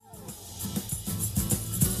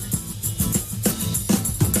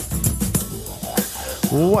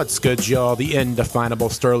What's good, y'all? The indefinable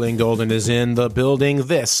Sterling Golden is in the building.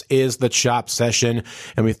 This is the Chop Session,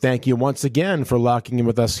 and we thank you once again for locking in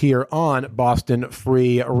with us here on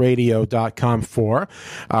BostonFreeRadio.com for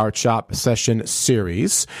our Chop Session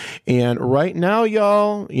series. And right now,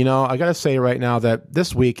 y'all, I gotta say right now that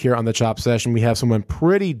this week here on the Chop Session, we have someone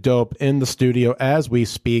pretty dope in the studio as we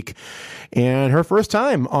speak, and her first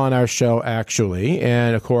time on our show, actually.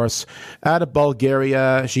 And of course, out of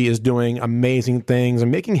Bulgaria, she is doing amazing things and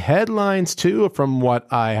making headlines too, from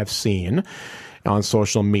what I have seen on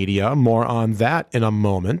social media. More on that in a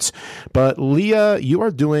moment. But Liya, you are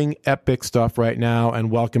doing epic stuff right now, and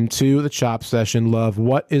welcome to the Chop Session, love.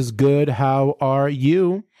 What is good? How are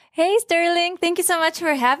you? Hey, Sterling. Thank you so much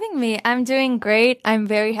for having me. I'm doing great. I'm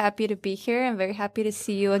very happy to be here. I'm very happy to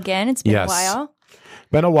see you again. It's been a while.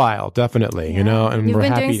 Been a while, definitely, and you've we're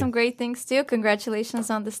been happy. Doing some great things too. Congratulations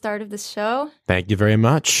on the start of the show. Thank you very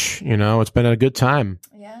much. It's been a good time.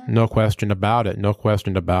 Yeah. No question about it. No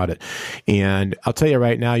question about it. And I'll tell you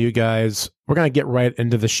right now, you guys, we're going to get right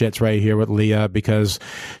into the shits right here with Liya, because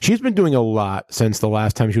she's been doing a lot since the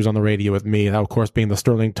last time she was on the radio with me. That, of course, being the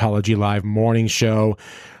Sterlingtology Live morning show,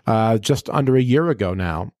 just under a year ago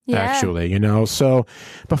now, actually, So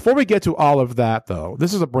before we get to all of that, though,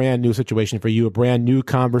 this is a brand new situation for you, a brand new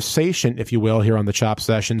conversation, if you will, here on the Chop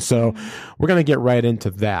Session. So we're going to get right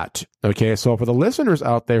into that. Okay. So for the listeners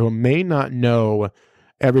out there who may not know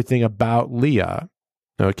everything about Liya,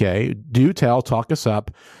 okay, talk us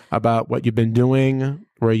up about what you've been doing,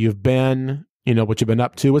 where you've been, what you've been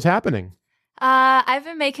up to, what's happening. I've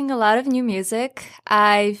been making a lot of new music.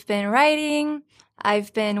 I've been writing.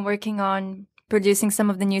 I've been working on producing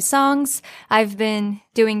some of the new songs. I've been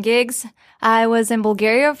doing gigs. I was in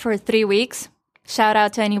Bulgaria for 3 weeks. Shout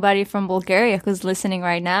out to anybody from Bulgaria who's listening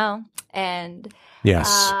right now. And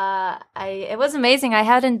yes, it was amazing. I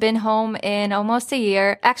hadn't been home in almost a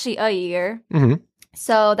year. Mm-hmm.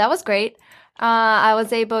 So that was great. I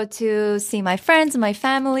was able to see my friends and my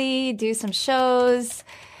family, do some shows,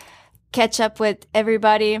 catch up with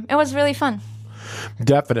everybody. It was really fun.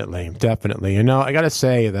 Definitely. I got to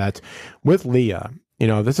say that with Liya,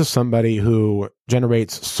 this is somebody who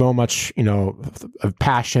generates so much, of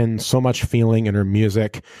passion, so much feeling in her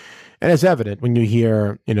music. And it's evident when you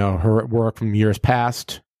hear, her work from years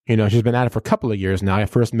past. She's been at it for a couple of years now. I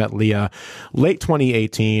first met Liya late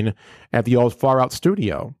 2018 at the old Far Out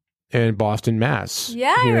studio in Boston, Mass.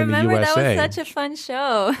 Yeah, I remember that was such a fun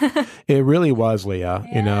show. It really was,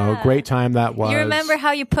 Liya. Great time that was. You remember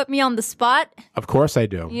how you put me on the spot? Of course I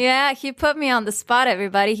do. Yeah, he put me on the spot,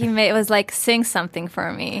 everybody. It was like, sing something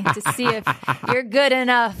for me to see if you're good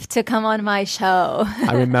enough to come on my show.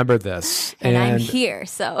 I remember this. and I'm here,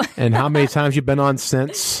 so. And how many times you've been on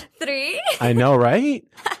since? 3. I know, right?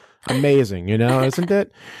 Amazing, isn't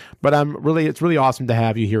it? But it's really awesome to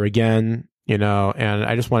have you here again. And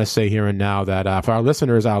I just want to say here and now that for our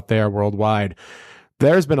listeners out there worldwide,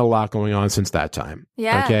 there's been a lot going on since that time.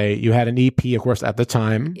 Yeah. Okay. You had an EP, of course, at the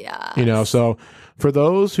time. Yeah. So for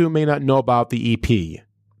those who may not know about the EP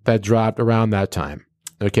that dropped around that time,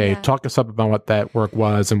 okay, talk us up about what that work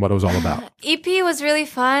was and what it was all about. EP was really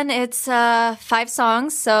fun. It's 5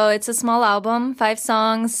 songs, so it's a small album, 5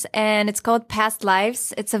 songs, and it's called Past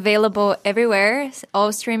Lives. It's available everywhere,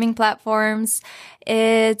 all streaming platforms.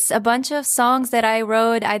 It's a bunch of songs that I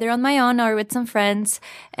wrote either on my own or with some friends,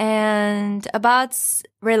 and about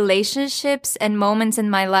relationships and moments in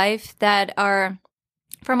my life that are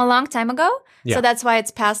from a long time ago. Yeah. So that's why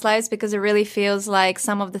it's Past Lives, because it really feels like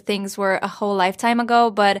some of the things were a whole lifetime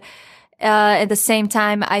ago. But at the same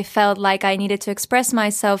time, I felt like I needed to express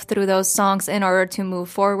myself through those songs in order to move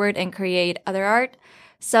forward and create other art.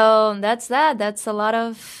 So that's that. That's a lot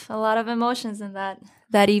of emotions in that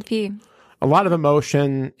EP. A lot of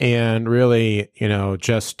emotion, and really,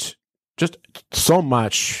 just so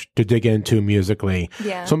much to dig into musically.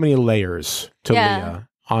 Yeah. So many layers to Liya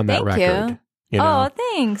on that record. Oh,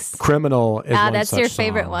 thanks. Criminal is one that's such your song.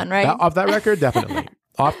 favorite one, right? Off that record, definitely.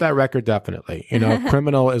 Off that record, definitely.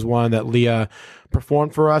 Criminal is one that Liya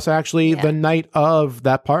performed for us actually the night of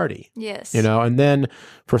that party. Yes. And then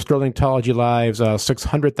for Sterlingtology Live's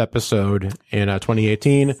 600th episode in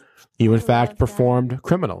 2018, you in fact performed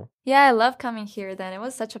Criminal. Yeah, I love coming here then. It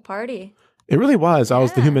was such a party. It really was. I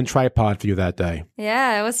was the human tripod for you that day.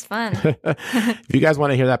 Yeah, it was fun. If you guys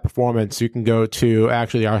want to hear that performance, you can go to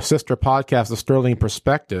actually our sister podcast, The Sterling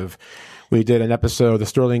Perspective. We did an episode, The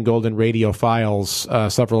Sterling Golden Radio Files,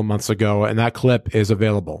 several months ago, and that clip is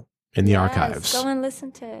available in the archives. Go and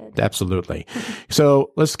listen to it. Absolutely.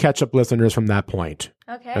 So let's catch up listeners from that point.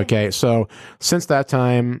 Okay. Okay. So since that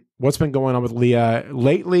time, what's been going on with Liya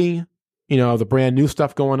lately? the brand new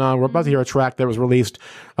stuff going on. We're about to hear a track that was released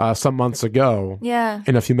some months ago. Yeah.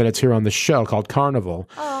 In a few minutes here on the show called Carnival.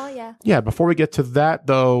 Oh, yeah. Yeah. Before we get to that,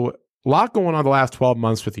 though, a lot going on the last 12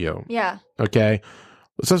 months with you. Yeah. Okay.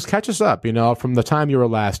 So just catch us up, from the time you were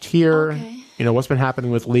last here. Okay. What's been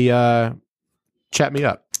happening with Liya. Chat me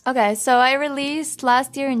up. Okay. So I released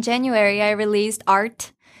last year in January, I released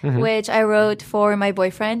Art, which I wrote for my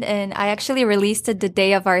boyfriend. And I actually released it the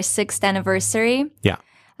day of our 6th anniversary. Yeah.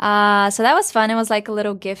 So that was fun. It was like a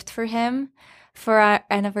little gift for him for our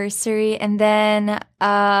anniversary. And then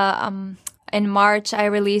in March, I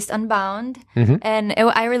released Unbound. And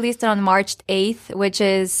I released it on March 8th, which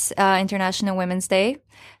is International Women's Day.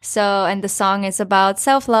 So, and the song is about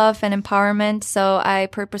self-love and empowerment. So I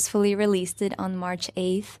purposefully released it on March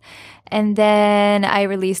 8th. And then I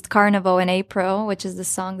released Carnival in April, which is the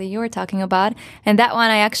song that you were talking about. And that one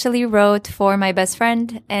I actually wrote for my best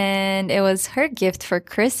friend. And it was her gift for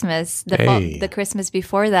Christmas, the Christmas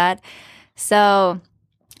before that. So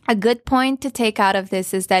a good point to take out of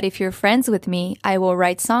this is that if you're friends with me, I will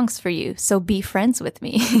write songs for you. So be friends with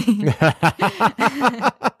me.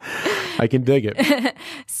 I can dig it.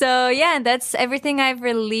 So yeah, that's everything I've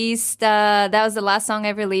released. That was the last song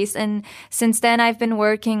I've released. And since then I've been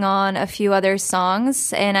working on a few other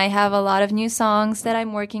songs, and I have a lot of new songs that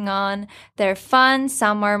I'm working on. They're fun.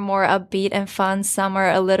 Some are more upbeat and fun. Some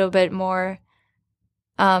are a little bit more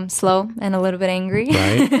slow and a little bit angry.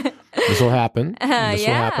 Right. This will happen. This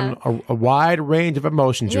will happen. A wide range of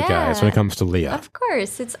emotions, you guys, when it comes to Liya. Of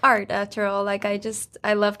course. It's art, after all. Like,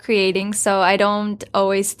 I love creating, so I don't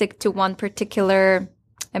always stick to one particular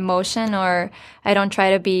emotion, or I don't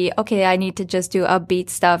try to be, okay, I need to just do upbeat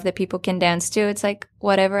stuff that people can dance to. It's like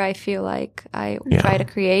whatever I feel like I try to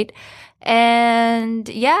create. And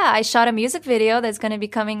yeah, I shot a music video that's going to be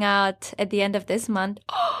coming out at the end of this month.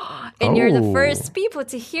 And you're the first people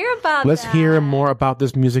to hear about Let's hear more about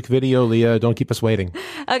this music video, Liya. Don't keep us waiting.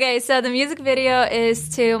 Okay, so the music video is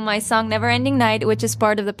to my song Never Ending Night, which is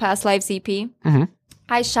part of the Past Lives EP.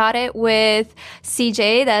 I shot it with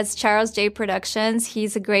CJ, that's Charles J Productions.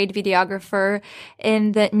 He's a great videographer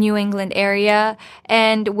in the New England area.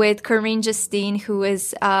 And with Corinne Justine, who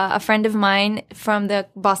is a friend of mine from the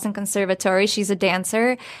Boston Conservatory. She's a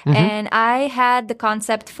dancer. And I had the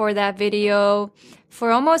concept for that video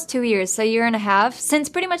for almost 2 years, a year and a half,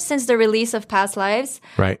 pretty much since the release of Past Lives.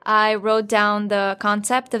 Right. I wrote down the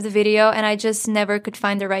concept of the video, and I just never could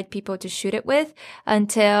find the right people to shoot it with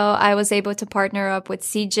until I was able to partner up with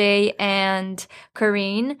CJ and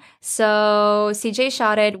Corinne. So CJ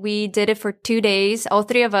shot it. We did it for 2 days, all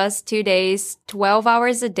three of us, 2 days, 12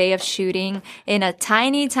 hours a day of shooting in a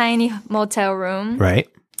tiny, tiny motel room. Right.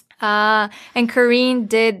 And Corinne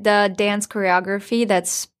did the dance choreography.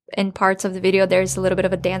 That's in parts of the video. There's a little bit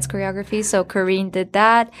of a dance choreography. So Corinne did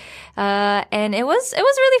that. And it was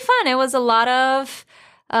really fun. It was a lot of,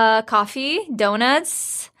 coffee,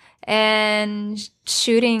 donuts, and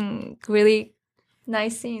shooting really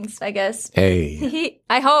nice scenes, I guess. Hey.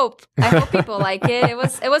 I hope people like it.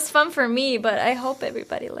 It was fun for me, but I hope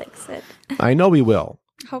everybody likes it. I know we will.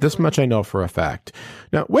 Hopefully. This much I know for a fact.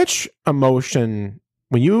 Now, which emotion,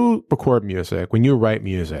 when you record music, when you write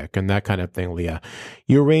music and that kind of thing, Liya,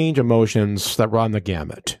 you arrange emotions that run the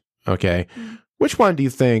gamut, okay? Which one do you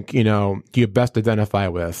think, do you best identify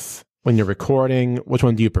with when you're recording? Which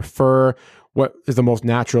one do you prefer? What is the most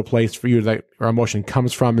natural place for you that your emotion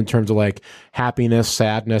comes from in terms of like happiness,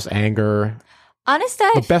 sadness, anger? Honestly,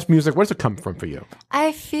 the best music, where does it come from for you?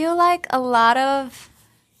 I feel like a lot of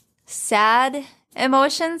sad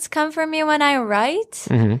emotions come from me when I write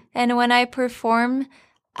and when I perform.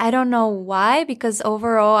 I don't know why, because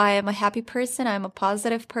overall I am a happy person. I'm a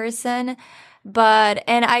positive person,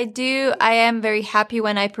 and I am very happy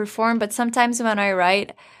when I perform, but sometimes when I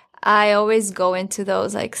write, I always go into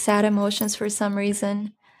those like sad emotions for some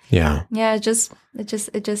reason. Yeah. Yeah. It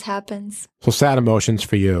just happens. So sad emotions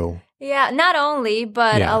for you. Yeah, not only,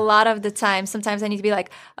 but a lot of the time. Sometimes I need to be like,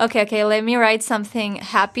 okay, let me write something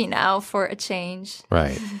happy now for a change.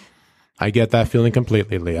 Right. I get that feeling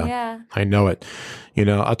completely, Liya. Yeah. I know it.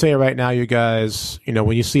 I'll tell you right now, you guys,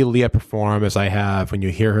 when you see Liya perform, as I have, when you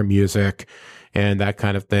hear her music and that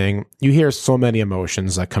kind of thing, you hear so many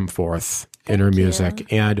emotions that come forth in her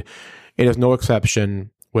music. And it is no exception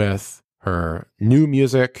with her new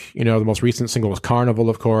music. The most recent single was Carnival,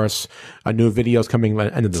 of course. A new video is coming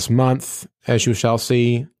at the end of this month, as you shall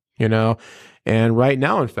see, And right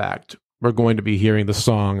now, in fact, we're going to be hearing the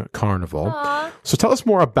song Carnival. So tell us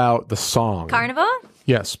more about the song. Carnival?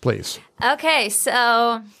 Yes, please. Okay,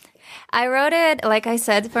 so I wrote it, like I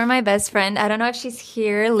said, for my best friend. I don't know if she's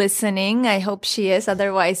here listening. I hope she is.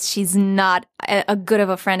 Otherwise, she's not a good of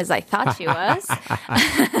a friend as I thought she was.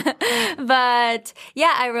 But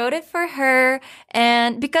yeah, I wrote it for her.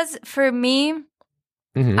 And because for me,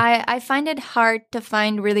 I find it hard to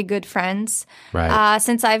find really good friends. Right.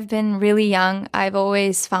 Since I've been really young, I've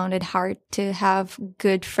always found it hard to have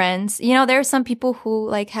good friends. You know, there are some people who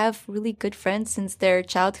like have really good friends since their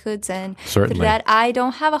childhoods, and Certainly. through that, I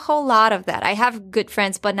don't have a whole lot of that. I have good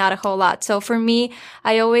friends, but not a whole lot. So for me,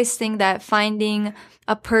 I always think that finding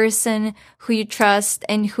a person who you trust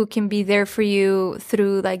and who can be there for you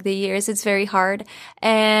through like the years, it's very hard.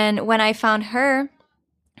 And when I found her,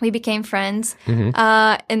 we became friends.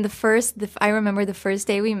 I remember the first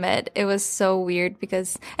day we met, it was so weird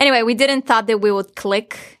because anyway, we didn't thought that we would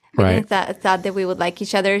click. We Right. didn't thought that we would like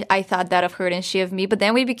each other. I thought that of her and she of me, but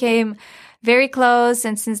then we became very close.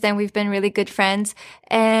 And since then we've been really good friends.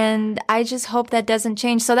 And I just hope that doesn't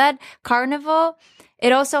change. So that Carnival,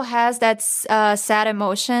 it also has that sad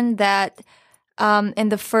emotion that in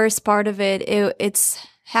the first part of it's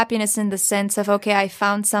happiness in the sense of, okay, I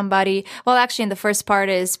found somebody. Well, actually, in the first part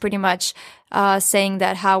is pretty much saying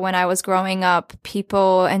that how when I was growing up,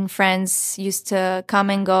 people and friends used to come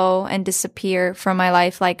and go and disappear from my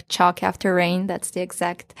life like chalk after rain. That's the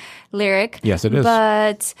exact lyric. Yes, it is.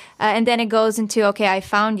 But, and then it goes into, okay, I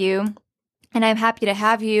found you. And I'm happy to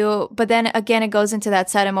have you. But then again, it goes into that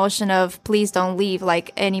sad emotion of please don't leave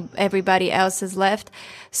like everybody else has left.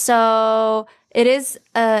 So it is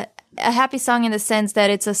a happy song in the sense that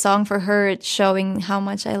it's a song for her. It's showing how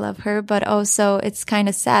much I love her, but also it's kind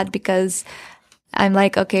of sad because I'm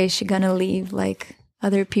like, okay, is she gonna leave? Like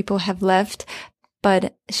other people have left,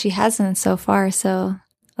 but she hasn't so far. So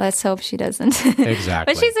let's hope she doesn't.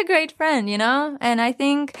 Exactly. But she's a great friend, you know? And I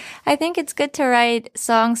think it's good to write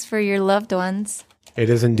songs for your loved ones. It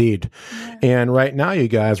is indeed. Yeah. And right now, you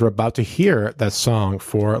guys, we're about to hear that song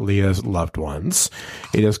for Liya's loved ones.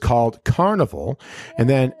 It is called Carnival. And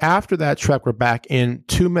then after that track, we're back in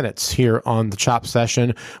 2 minutes here on the Chop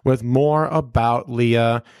Session with more about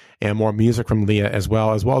Liya and more music from Liya as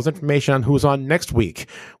well as information on who's on next week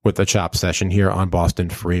with the Chop Session here on Boston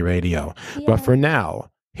Free Radio. Yeah. But for now,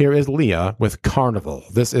 here is Liya with Carnival.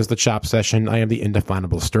 This is the Chop Session. I am the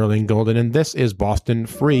indefinable Sterling Golden, and this is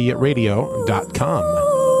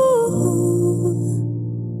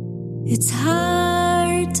BostonFreeRadio.com. It's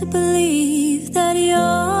hard to believe that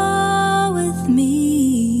you're with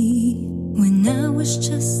me when I was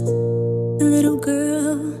just a little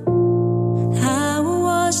girl. I will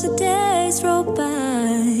watch the days roll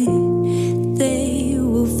by. They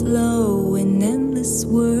will flow in endless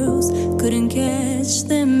whirls. Couldn't catch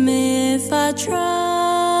them if I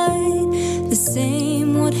tried. The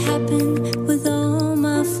same would happen with all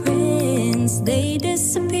my friends. They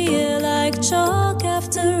disappear like chalk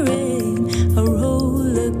after rain. A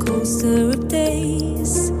roller coaster of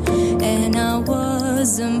days, and I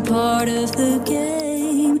wasn't part of the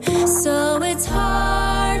game. So it's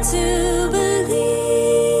hard to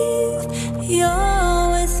believe you're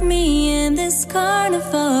with me in this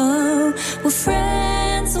carnival. We're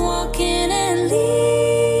friends walking and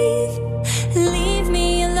leave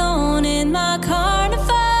me alone in my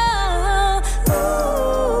carnival.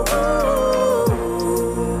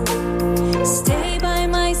 Ooh, stay by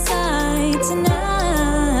my side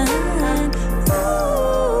tonight.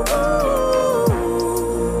 Ooh,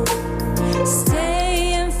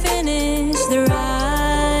 stay and finish the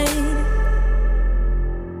ride.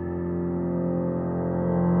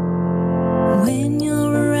 When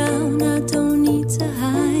you're around, I don't need to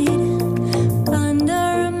hide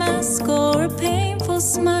under a mask or a painful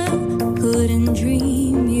smile. Couldn't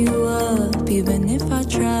dream you up even if I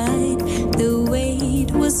tried. The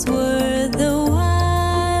wait was worth the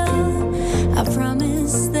while. I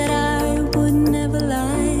promised that I would never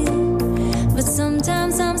lie, but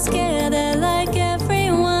sometimes I'm scared that like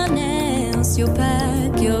everyone else, you'll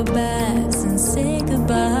pack your bags and say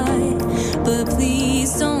goodbye. But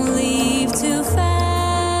please don't leave too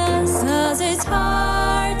fast, 'cause it's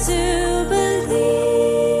hard to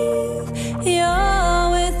believe you're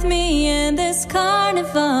with me in this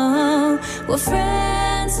carnival. We're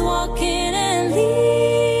friends walking and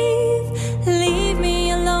leave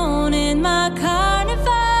me alone in my carnival.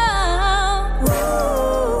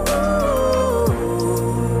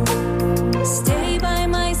 Ooh, stay by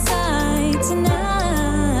my side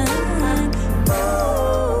tonight.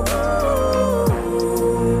 Ooh,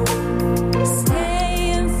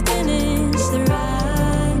 stay and finish the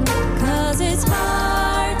ride. 'Cause it's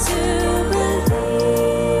hard to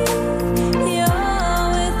believe you're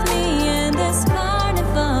with me in this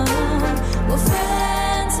carnival. We're friends.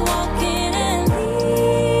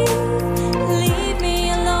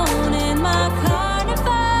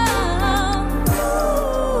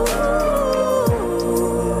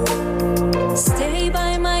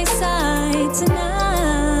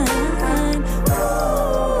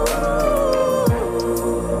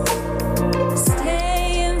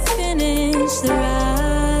 finish the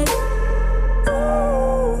ride.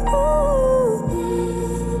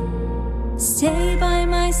 Ooh, stay by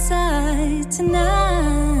my side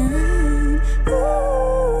tonight.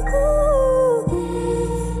 Ooh,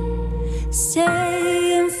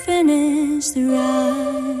 stay and finish the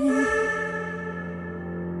ride.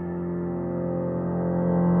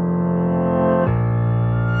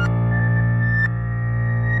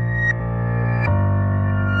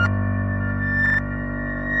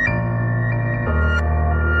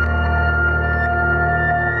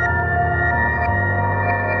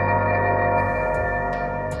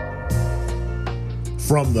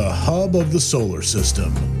 From the hub of the solar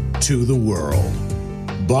system to the world,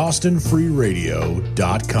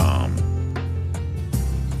 BostonFreeRadio.com.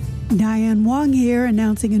 Diane Wong here,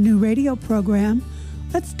 announcing a new radio program.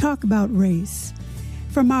 Let's talk about race.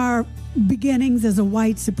 From our beginnings as a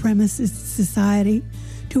white supremacist society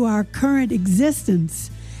to our current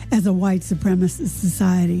existence as a white supremacist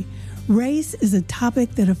society, race is a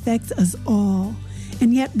topic that affects us all,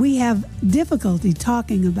 and yet we have difficulty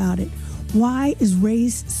talking about it. Why is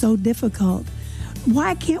race so difficult?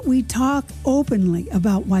 Why can't we talk openly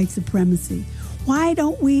about white supremacy? Why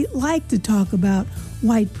don't we like to talk about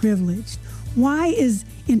white privilege? Why is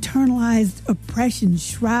internalized oppression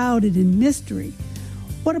shrouded in mystery?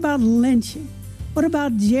 What about lynching? What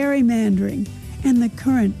about gerrymandering and the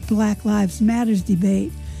current Black Lives Matters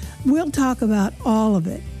debate? We'll talk about all of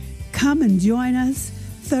it. Come and join us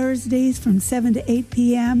Thursdays from 7 to 8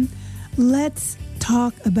 p.m. Let's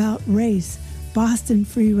talk about race. Boston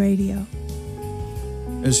Free Radio.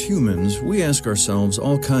 As humans, we ask ourselves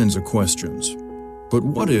all kinds of questions. But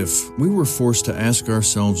what if we were forced to ask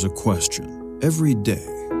ourselves a question every day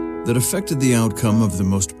that affected the outcome of the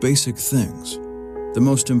most basic things, the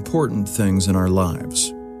most important things in our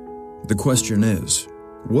lives? The question is,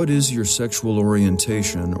 what is your sexual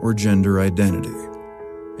orientation or gender identity?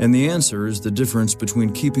 And the answer is the difference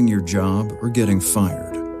between keeping your job or getting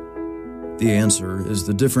fired. The answer is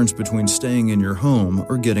the difference between staying in your home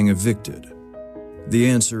or getting evicted. The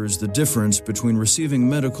answer is the difference between receiving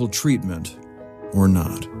medical treatment or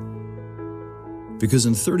not. Because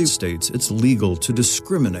in 30 states, it's legal to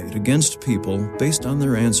discriminate against people based on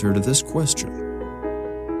their answer to this question.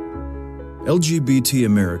 LGBT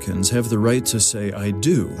Americans have the right to say I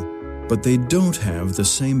do, but they don't have the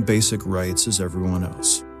same basic rights as everyone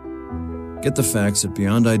else. Get the facts at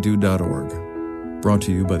beyondido.org. Brought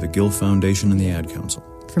to you by the Gill Foundation and the Ad Council.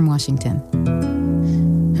 From Washington.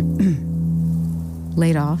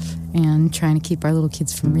 Laid off and trying to keep our little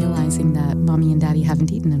kids from realizing that mommy and daddy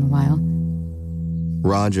haven't eaten in a while.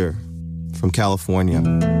 Roger, from California.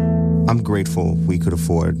 I'm grateful we could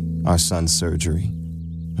afford our son's surgery.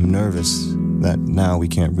 I'm nervous that now we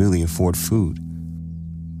can't really afford food.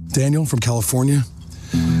 Daniel from California.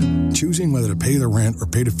 Choosing whether to pay the rent or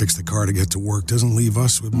pay to fix the car to get to work doesn't leave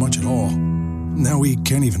us with much at all. Now we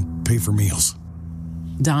can't even pay for meals.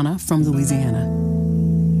 Donna from Louisiana.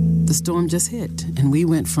 The storm just hit, and we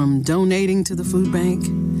went from donating to the food bank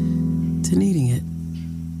to needing it.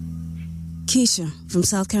 Keisha from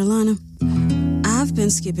South Carolina. I've been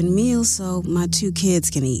skipping meals so my 2 kids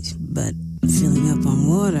can eat, but filling up on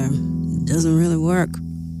water doesn't really work.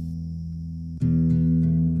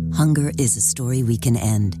 Hunger is a story we can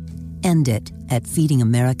end. End it at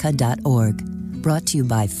feedingamerica.org. Brought to you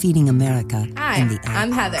by Feeding America. Hi,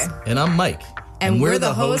 I'm Heather. And I'm Mike. And we're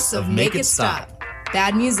the hosts of Make It Stop.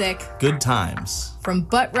 Bad music. Good times. From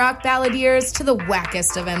butt rock balladeers to the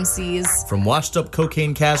wackest of MCs. From washed up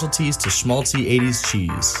cocaine casualties to schmaltzy 80s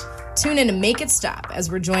cheese. Tune in to Make It Stop as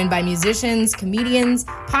we're joined by musicians, comedians,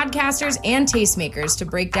 podcasters, and tastemakers to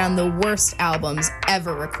break down the worst albums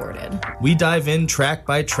ever recorded. We dive in track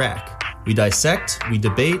by track. We dissect, we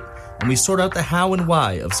debate, and we sort out the how and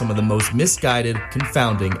why of some of the most misguided,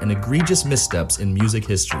 confounding, and egregious missteps in music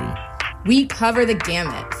history. We cover the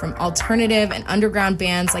gamut, from alternative and underground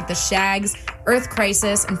bands like The Shags, Earth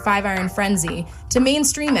Crisis, and Five Iron Frenzy, to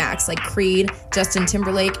mainstream acts like Creed, Justin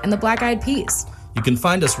Timberlake, and the Black Eyed Peas. You can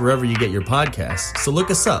find us wherever you get your podcasts, so look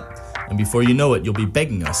us up, and before you know it, you'll be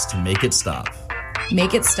begging us to make it stop.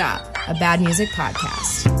 Make It Stop, a bad music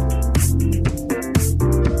podcast.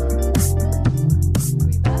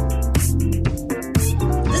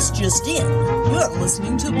 Just in. You're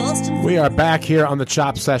listening to Boston. We are back here on the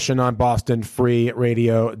Chop Session on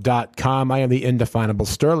BostonFreeRadio.com. I am the indefinable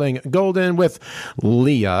Sterling Golden with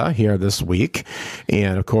Liya here this week.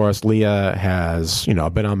 And of course, Liya has,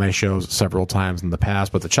 been on my shows several times in the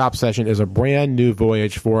past, but the Chop Session is a brand new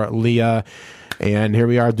voyage for Liya. And here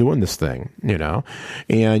we are doing this thing, you know.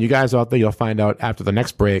 And you guys out there, you'll find out after the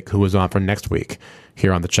next break who is on for next week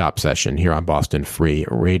here on the Chop Session here on Boston Free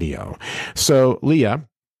Radio. So, Liya,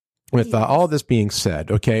 with all this being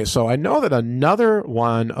said, okay, so I know that another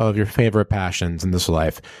one of your favorite passions in this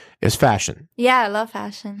life is fashion. Yeah, I love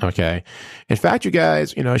fashion. Okay. In fact, you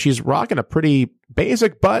guys, you know, she's rocking a pretty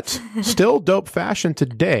basic but still dope fashion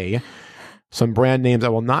today. Some brand names I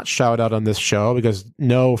will not shout out on this show because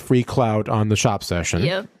no free clout on the Chop Session.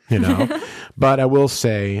 Yep. You know, but I will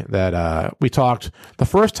say that we talked the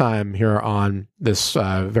first time here on this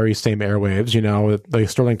very same airwaves, you know, the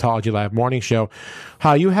Sterlingtology Live morning show,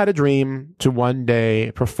 how you had a dream to one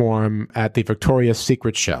day perform at the Victoria's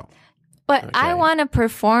Secret show. But I want to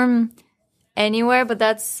perform anywhere, but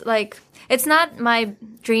that's like, it's not my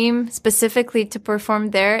dream specifically to perform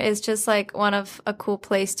there. It's just like one of a cool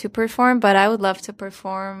place to perform, but I would love to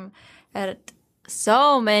perform at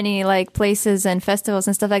so many like places and festivals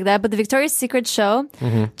and stuff like that. But the Victoria's Secret show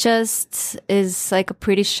just is like a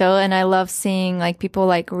pretty show. And I love seeing like people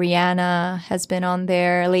like Rihanna has been on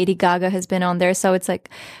there. Lady Gaga has been on there. So it's like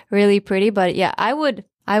really pretty. But yeah, I would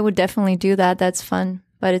definitely do that. That's fun.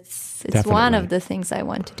 But it's Definitely. One of the things I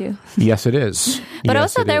want to do. Yes, it is. But Yes,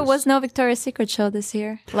 also it there is. was no Victoria's Secret show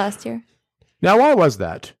last year. Now, why was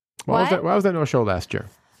that? Why? Why was there no show last year?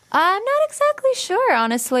 I'm not exactly sure,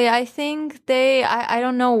 honestly. I think I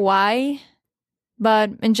don't know why,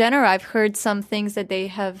 but in general, I've heard some things that they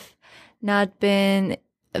have not been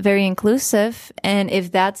very inclusive. And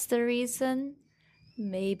if that's the reason,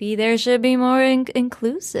 maybe there should be more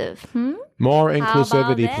inclusive. More How about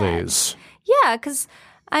inclusivity, that? please. Yeah, because,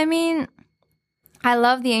 I mean, I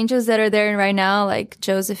love the angels that are there right now, like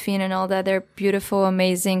Josephine and all that. They're beautiful,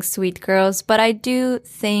 amazing, sweet girls. But I do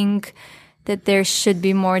think that there should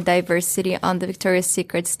be more diversity on the Victoria's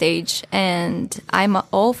Secret stage, and I'm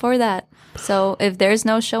all for that. So if there's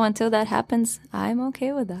no show until that happens, I'm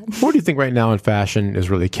okay with that. What do you think right now in fashion is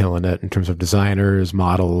really killing it in terms of designers,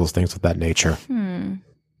 models, things of that nature?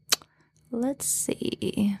 Let's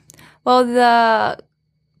see. Well, the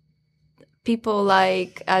people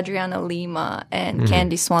like Adriana Lima and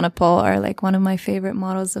Candy Swanepoel are like one of my favorite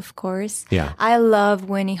models, of course. Yeah. I love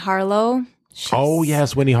Winnie Harlow. Oh,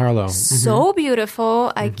 yes, Winnie Harlow. So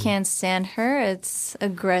beautiful. I can't stand her. It's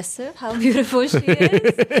aggressive how beautiful she is.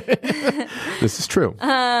 This is true.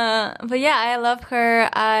 But yeah, I love her.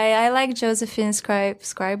 I like Josephine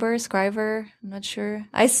Scriber. I'm not sure.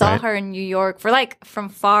 I saw her in New York from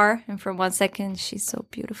far, and for 1 second, she's so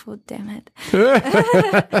beautiful. Damn it.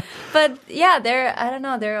 But yeah, I don't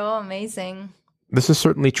know. They're all amazing. This is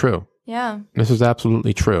certainly true. Yeah. This is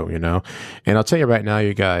absolutely true, you know. And I'll tell you right now,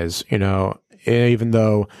 you guys, you know, even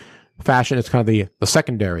though fashion is kind of the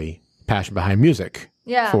secondary passion behind music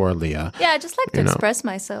for Liya. Yeah, I just like to express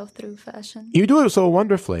myself through fashion. You do it so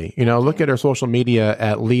wonderfully. You know, look at her social media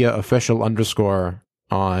at Liya_official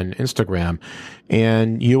on Instagram,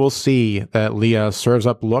 and you will see that Liya serves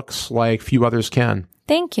up looks like few others can.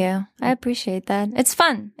 Thank you. I appreciate that. It's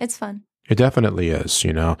fun. It's fun. It definitely is,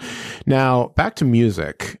 you know. Now, back to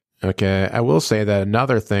music. Okay, I will say that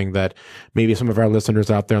another thing that maybe some of our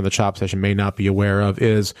listeners out there on the Chop Session may not be aware of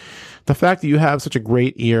is the fact that you have such a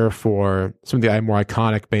great ear for some of the more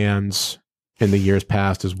iconic bands in the years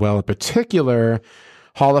past as well. In particular,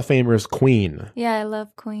 Hall of Famers Queen. Yeah, I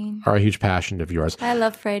love Queen. Are a huge passion of yours. I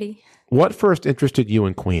love Freddie. What first interested you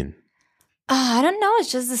in Queen? I don't know.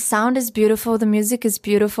 It's just the sound is beautiful. The music is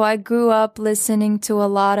beautiful. I grew up listening to a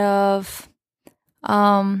lot of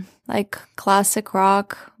like classic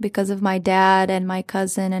rock because of my dad and my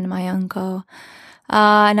cousin and my uncle.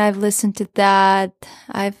 And I've listened to that.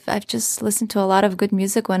 I've just listened to a lot of good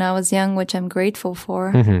music when I was young, which I'm grateful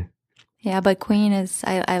for. Yeah, but Queen is,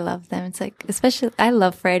 I love them. It's like, especially, I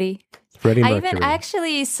love Freddie. Freddie Mercury. I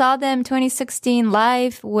actually saw them 2016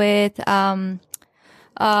 live with Adam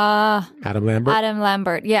Lambert. Adam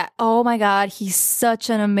Lambert. Yeah. Oh my God. He's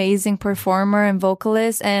such an amazing performer and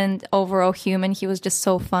vocalist and overall human. He was just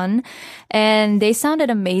so fun. And they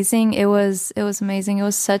sounded amazing. It was amazing. It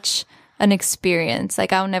was such an experience.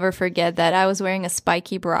 Like, I'll never forget that. I was wearing a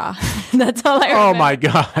spiky bra. That's all I remember. Oh my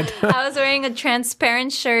God. I was wearing a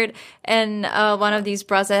transparent shirt and one of these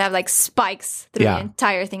bras that have like spikes through the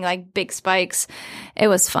entire thing, like big spikes. It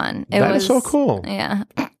was fun. That is so cool. Yeah.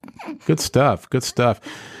 Good stuff. Good stuff.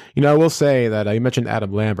 You know, I will say that you mentioned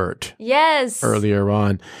Adam Lambert. Yes. Earlier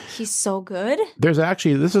on. He's so good. There's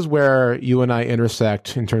actually, this is where you and I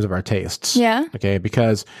intersect in terms of our tastes. Yeah. Okay.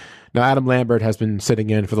 Because now Adam Lambert has been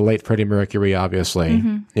sitting in for the late Freddie Mercury, obviously,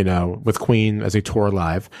 you know, with Queen as they tour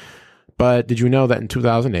live. But did you know that in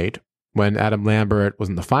 2008, when Adam Lambert was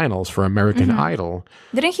in the finals for American Idol.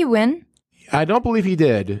 Didn't he win? I don't believe he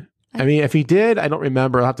did. I mean, if he did, I don't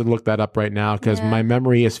remember. I'll have to look that up right now because my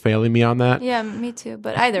memory is failing me on that. Yeah, me too.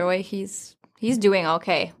 But either way, he's doing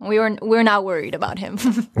okay. We're not worried about him.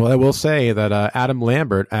 Well, I will say that Adam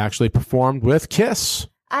Lambert actually performed with Kiss.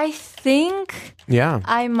 I think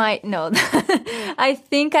I might know that. I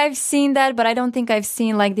think I've seen that, but I don't think I've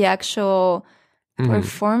seen like the actual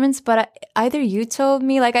performance. But either you told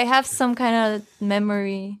me, like I have some kind of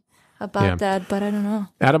memory about that, but I don't know.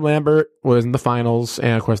 Adam Lambert was in the finals,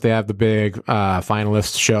 and of course they have the big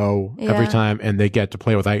finalist show every time, and they get to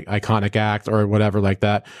play with iconic act or whatever like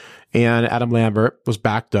that. And Adam Lambert was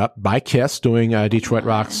backed up by Kiss doing Detroit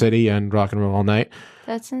Rock City and Rock and Roll All Night.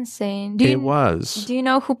 That's insane. It was. Do you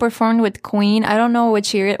know who performed with Queen? I don't know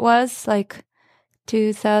which year it was, like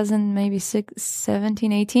 2000, maybe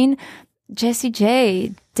 17, 18. Jessie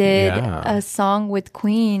J did a song with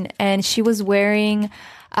Queen, and she was wearing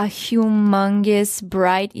a humongous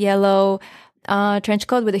bright yellow trench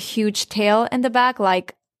coat with a huge tail in the back.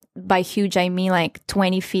 Like by huge, I mean like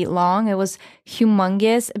 20 feet long. It was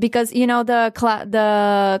humongous because you know the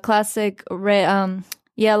classic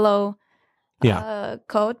yellow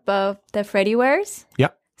coat that Freddie wears. Yeah.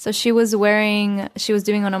 So she was doing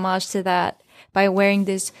an homage to that by wearing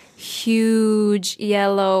this huge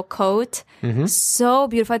yellow coat. So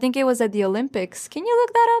beautiful. I think it was at the Olympics. Can you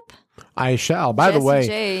look that up? I shall. By the way,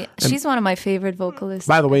 J. She's one of my favorite vocalists.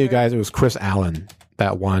 By the way, you guys, it was Chris Allen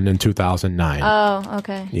that won in 2009. Oh,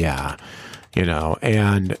 okay. Yeah. You know,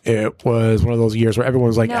 and it was one of those years where everyone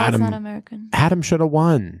was like, no, Adam, it's not American. Adam should have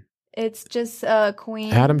won. It's just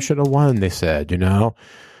Queen. Adam should have won, they said, you know.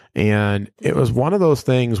 And it was one of those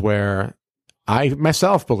things where I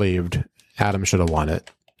myself believed Adam should have won it.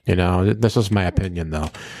 You know, this is my opinion, though.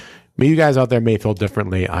 But you guys out there may feel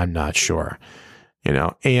differently. I'm not sure. You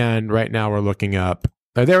know, and right now we're looking up.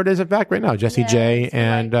 There it is, in fact, right now. Jessie J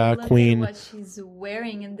and look Queen. At what she's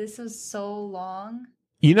wearing, and this was so long.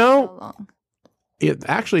 You know,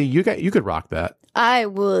 actually, you could rock that. I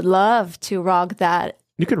would love to rock that.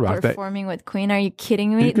 You could rock that. Performing with Queen. Are you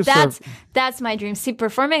kidding me? That's my dream. See,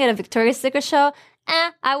 performing at a Victoria's Secret show,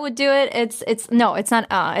 I would do it. It's not.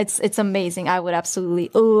 It's amazing. I would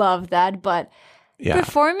absolutely love that. But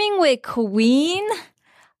performing with Queen,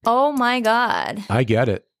 oh my God. I get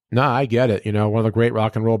it. No, I get it. You know, one of the great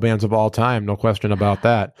rock and roll bands of all time. No question about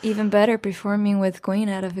that. Even better, performing with Queen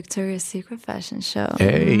at a Victoria's Secret fashion show.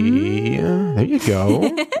 Hey, there you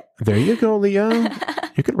go. There you go,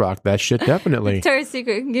 Liya. You could rock that shit, definitely. Victoria's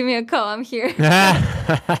Secret, give me a call. I'm here.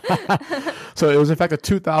 So it was, in fact, a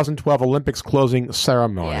 2012 Olympics closing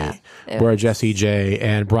ceremony where Jessie J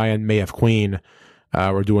and Brian May of Queen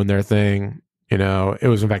were doing their thing. You know, it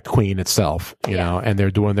was, in fact, Queen itself, you know, and they're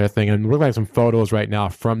doing their thing. And we're looking at some photos right now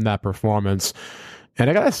from that performance. And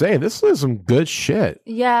I got to say, this is some good shit.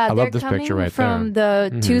 Yeah, I love this picture right from there.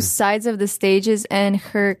 The two sides of the stages, and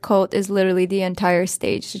her coat is literally the entire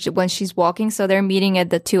stage when she's walking. So they're meeting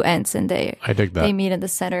at the two ends, and I dig that. They meet in the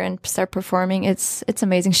center and start performing. It's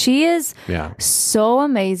amazing. She is so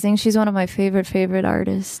amazing. She's one of my favorite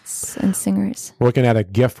artists and singers. We're looking at a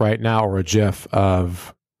GIF right now, or a GIF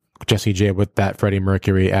of Jessie J with that Freddie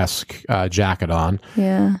Mercury-esque jacket on.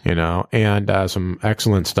 Yeah. You know, and some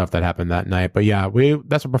excellent stuff that happened that night. But yeah,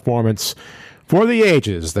 that's a performance for the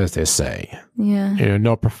ages, as they say. Yeah. You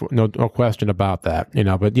know, no question about that. You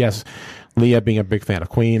know, but yes, Liya being a big fan of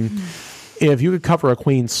Queen. If you could cover a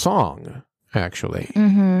Queen song, actually,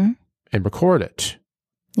 and record it,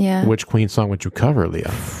 which Queen song would you cover,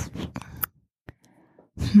 Liya?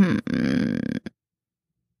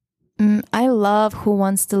 I love Who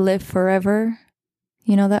Wants to Live Forever.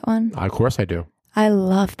 You know that one? Of course I do. I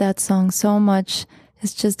love that song so much.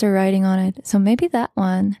 It's just the writing on it. So maybe that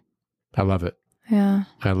one. I love it. Yeah.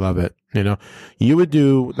 I love it. You know, you would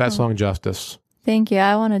do that song justice. Thank you.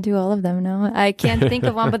 I want to do all of them now. I can't think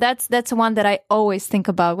of one, but that's one that I always think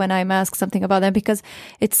about when I'm asked something about them because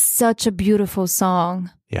it's such a beautiful song.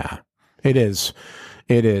 Yeah, it is.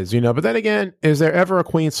 It is, you know, but then again, is there ever a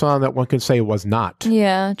Queen song that one could say was not?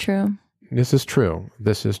 Yeah, true. This is true.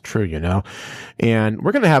 This is true, you know. And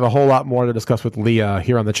we're going to have a whole lot more to discuss with Liya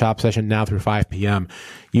here on the Chop Session now through 5 p.m.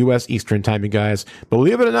 U.S. Eastern Time, you guys.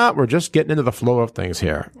 Believe it or not, we're just getting into the flow of things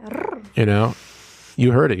here. You know,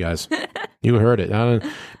 you heard it, guys. You heard it.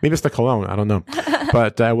 Maybe it's the cologne. I don't know.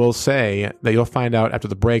 But I will say that you'll find out after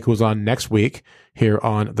the break who's on next week here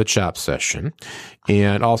on the Chop Session.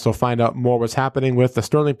 And also find out more what's happening with the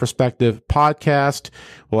Sterling Perspective podcast.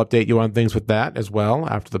 We'll update you on things with that as well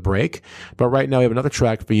after the break. But right now we have another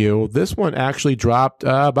track for you. This one actually dropped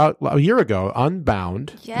about a year ago.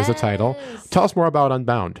 Unbound is the title. Tell us more about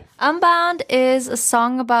Unbound. Unbound is a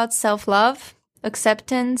song about self-love.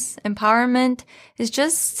 acceptance, empowerment. It's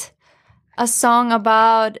just a song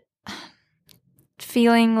about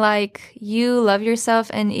feeling like you love yourself,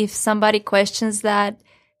 and if somebody questions that,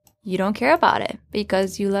 you don't care about it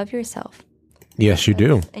because you love yourself. Yes, you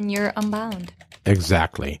do. And you're unbound.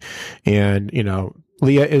 Exactly. And, you know,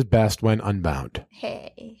 Liya is best when unbound.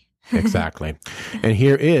 Hey. Exactly. And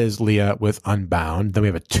here is Liya with Unbound. Then we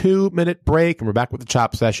have a 2-minute break, and we're back with the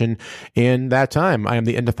chop session. In that time, I am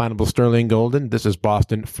the indefinable Sterling Golden. This is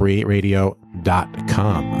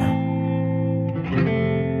BostonFreeRadio.com.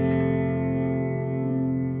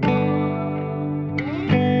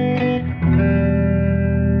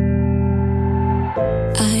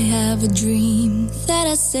 A dream that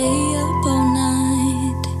I stay up all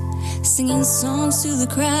night, singing songs to the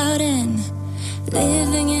crowd and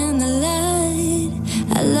living in the light.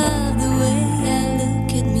 I love the way I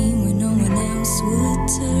look at me when no one else would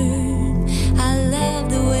turn. I love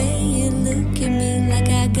the way you look at me like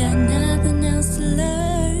I got nothing else to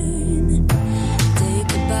learn.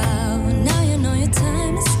 Take a bow, now you know your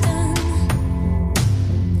time is done.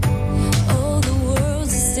 Oh, the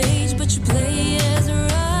world's a stage, but you play as a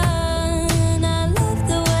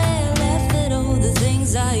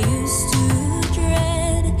I used to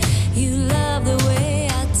dread. You love the way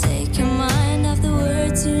I take your mind off the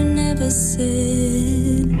words you never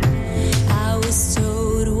said. I was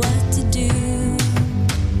told what to do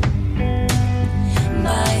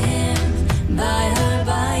by him, by her,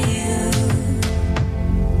 by you.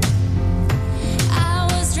 I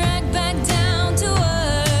was dragged back down to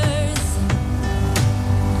earth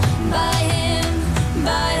by him,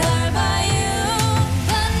 by her.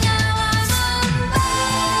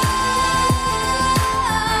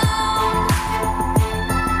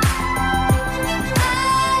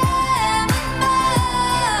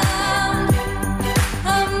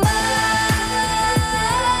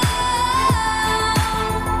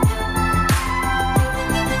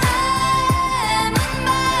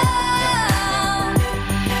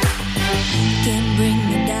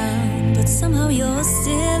 Somehow you're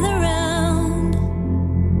still around,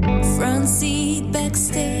 front seat,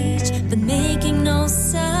 backstage, but making no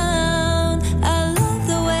sound. I love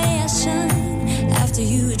the way I shine after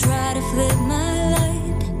you try to flip my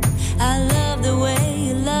light. I love the way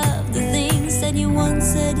you love the things that you once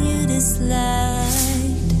said you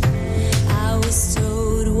disliked. I was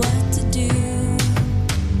told what to do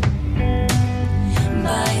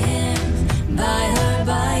by him, by her,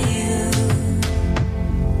 by you.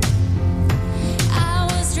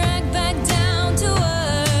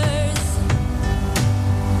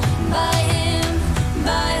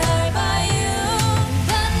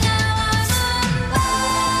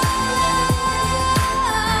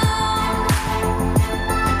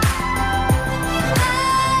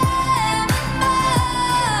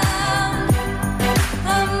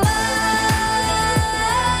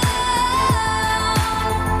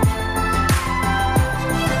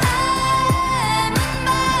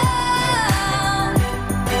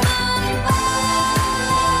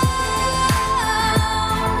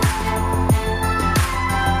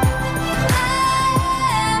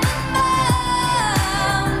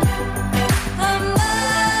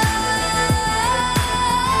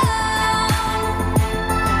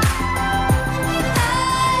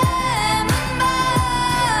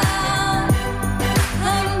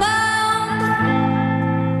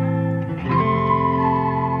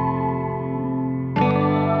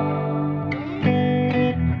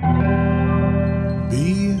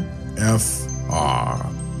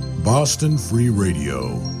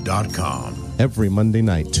 BostonFreeRadio.com. Every Monday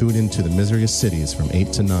night, tune into the Mysterious Cities from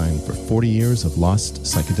 8 to 9 for 40 years of lost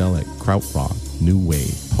psychedelic, krautrock, new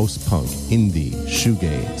wave, post-punk, indie,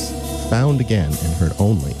 shoegaze. Found again and heard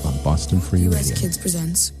only on Boston Free Radio. US Kids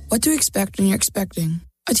presents What to Expect When You're Expecting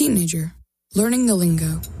a Teenager. Learning the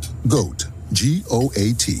lingo. GOAT,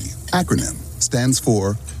 G-O-A-T, acronym, stands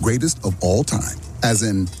for Greatest of All Time. As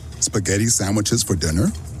in, spaghetti sandwiches for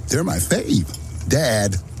dinner? They're my fave.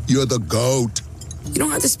 Dad, you're the GOAT. You don't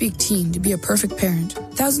have to speak teen to be a perfect parent.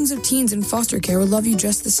 Thousands of teens in foster care will love you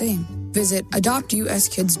just the same. Visit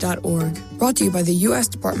adoptuskids.org. Brought to you by the U.S.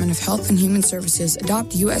 Department of Health and Human Services,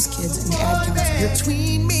 Adopt U.S. Kids, and the Ad Council. Your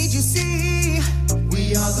tween made you see.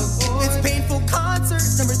 We are the boys. It's painful concert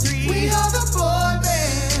number 3. We are the boy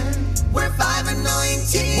band. We're 5 and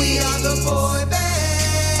 19. We are the boy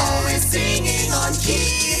band. Always singing on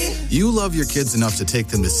key. You love your kids enough to take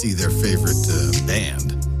them to see their favorite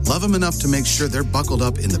band. Love them enough to make sure they're buckled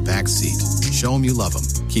up in the back seat. Show them you love them.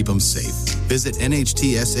 Keep them safe. Visit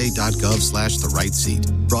nhtsa.gov/the right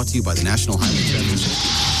seat. Brought to you by the National Highway Traffic Safety.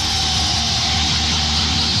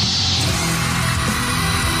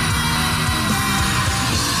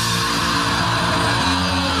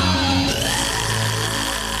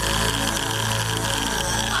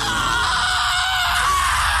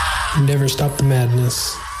 Never Stop the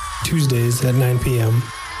Madness, Tuesdays at 9 p.m.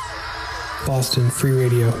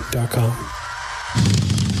 BostonFreeRadio.com.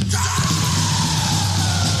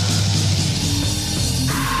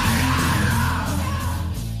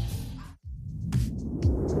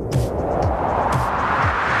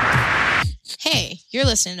 Hey, you're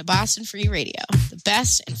listening to Boston Free Radio, the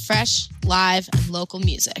best in fresh, live, and local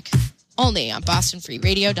music. Only on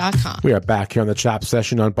BostonFreeRadio.com. We are back here on the Chop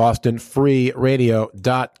Session on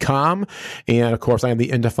BostonFreeRadio.com. And, of course, I am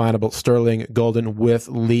the indefinable Sterling Golden with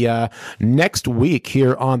Liya. Next week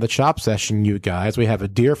here on the Chop Session, you guys, we have a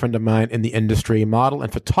dear friend of mine in the industry, model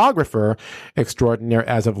and photographer extraordinaire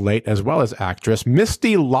as of late, as well as actress,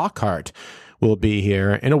 Misty Lockhart, will be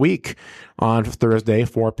here in a week on Thursday,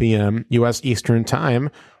 4 p.m. U.S. Eastern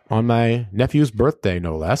Time, on my nephew's birthday,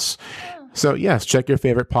 no less. So, yes, check your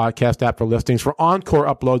favorite podcast app for listings for encore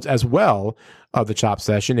uploads as well of the Chop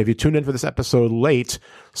Session. If you tuned in for this episode late,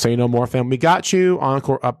 say no more, fam. We got you.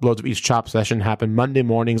 Encore uploads of each Chop Session happen Monday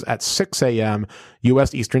mornings at 6 a.m.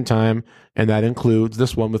 U.S. Eastern Time, and that includes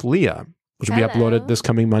this one with Liya, which will be uploaded this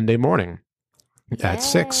coming Monday morning at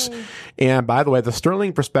 6. And by the way, the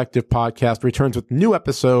Sterling Perspective podcast returns with new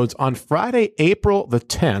episodes on Friday, April the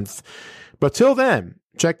 10th. But till then,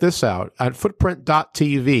 check this out at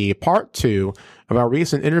footprint.tv. Part 2 of our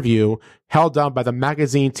recent interview held down by the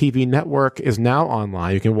Magazine TV Network is now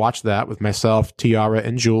online. You can watch that with myself, Tiara,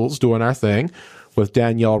 and Jules doing our thing with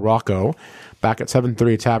Danielle Rocco back at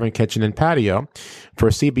 730 Tavern Kitchen and Patio for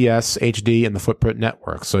CBS HD and the Footprint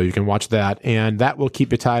Network. So you can watch that, and that will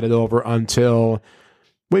keep you tided over until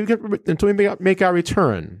we make our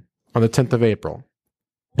return on the 10th of April.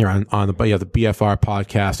 Here on the BFR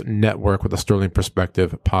Podcast Network with the Sterling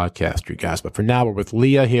Perspective podcast, you guys. But for now, we're with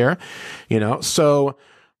Liya here, So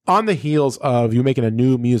on the heels of you making a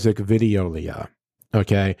new music video, Liya,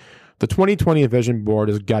 okay, the 2020 Vision Board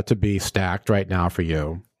has got to be stacked right now for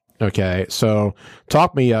you, okay? So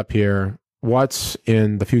talk me up here. What's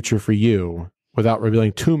in the future for you without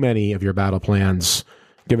revealing too many of your battle plans?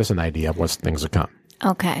 Give us an idea of what's things to come.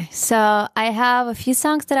 Okay, so I have a few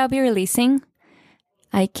songs that I'll be releasing.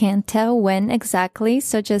 I can't tell when exactly,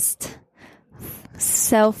 so just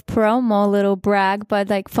self-promo, little brag,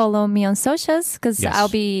 but follow me on socials because I'll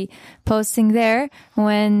be posting there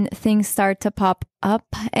when things start to pop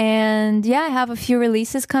up. And I have a few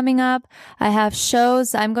releases coming up. I have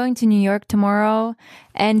shows. I'm going to New York tomorrow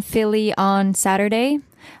and Philly on Saturday.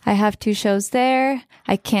 I have 2 shows there.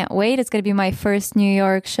 I can't wait. It's going to be my first New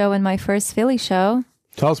York show and my first Philly show.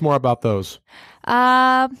 Tell us more about those.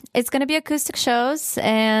 It's going to be acoustic shows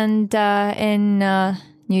and in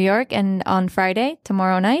New York and on Friday,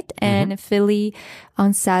 tomorrow night, and Philly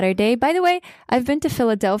on Saturday. By the way, I've been to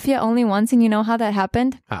Philadelphia only once, and you know how that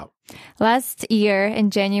happened? How? Last year in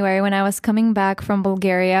January when I was coming back from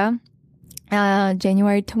Bulgaria,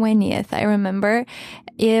 January 20th, I remember,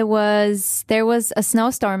 there was a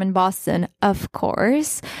snowstorm in Boston, of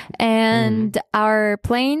course, and our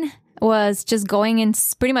plane was just going in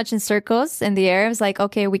pretty much in circles in the air. It was like,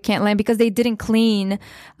 okay, we can't land because they didn't clean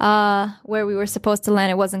where we were supposed to land.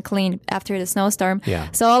 It wasn't clean after the snowstorm. Yeah.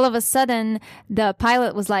 So all of a sudden, the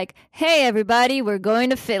pilot was like, hey, everybody, we're going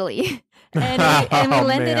to Philly. And we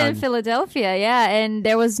landed in Philadelphia, and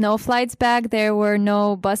there was no flights back. There were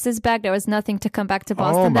no buses back. There was nothing to come back to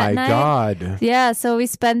Boston that night. Oh, my God. Yeah, so we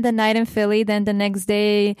spent the night in Philly. Then the next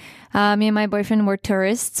day, me and my boyfriend were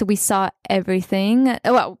tourists. We saw everything.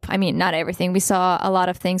 Well, I mean, not everything. We saw a lot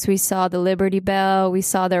of things. We saw the Liberty Bell. We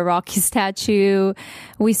saw the Rocky statue.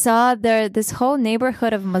 We saw this whole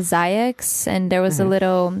neighborhood of mosaics. And there was a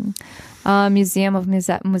little museum of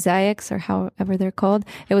mosaics, or however they're called.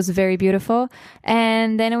 It was very beautiful.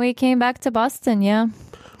 And then we came back to Boston.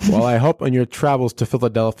 Well, I hope on your travels to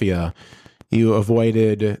Philadelphia you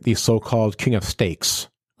avoided the so-called King of Steaks.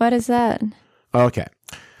 What is that? Okay.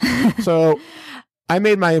 So I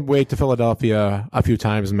made my way to Philadelphia a few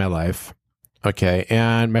times in my life. Okay.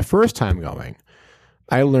 And my first time going,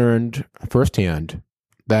 I learned firsthand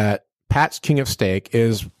that Pat's King of Steak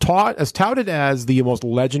is touted as the most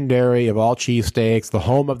legendary of all cheesesteaks, the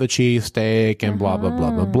home of the cheesesteak, and blah, blah,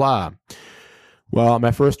 blah, blah, blah. Well,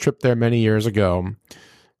 my first trip there many years ago,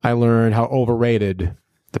 I learned how overrated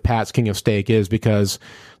the Pat's King of Steak is because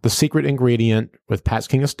the secret ingredient with Pat's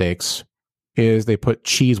King of Steaks is they put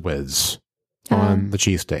Cheese Whiz on the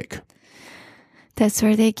cheesesteak. That's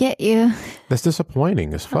where they get you. That's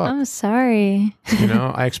disappointing as fuck. I'm sorry.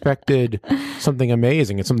 I expected something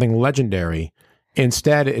amazing. It's something legendary.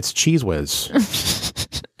 Instead, it's Cheese Whiz.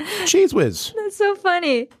 Cheese Whiz. That's so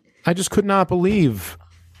funny. I just could not believe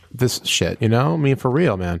this shit, I mean, for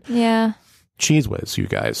real, man. Yeah. Cheese Whiz, you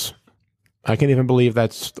guys. I can't even believe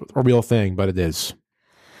that's a real thing, but it is.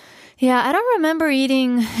 Yeah, I don't remember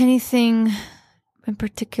eating anything in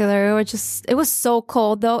particular. It was so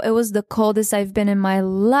cold, though. It was the coldest I've been in my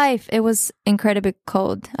life. It was incredibly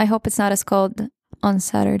cold. I hope it's not as cold on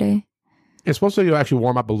Saturday. It's supposed to actually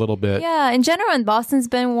warm up a little bit. Yeah, in general, in Boston's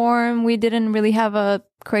been warm. We didn't really have a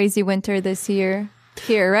crazy winter this year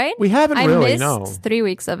here, right? We haven't really, no. I missed 3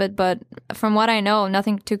 weeks of it, but from what I know,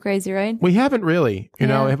 nothing too crazy, right? We haven't really. You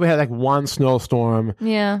know, we had like one snowstorm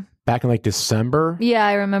back in like December. Yeah,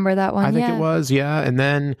 I remember that one. I think it was, and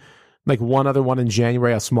then like one other one in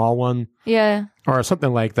January, a small one. Yeah. Or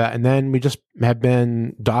something like that. And then we just have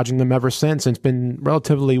been dodging them ever since. And it's been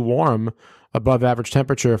relatively warm, above average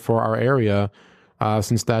temperature for our area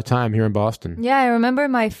since that time here in Boston. Yeah, I remember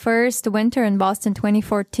my first winter in Boston,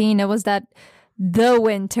 2014. It was the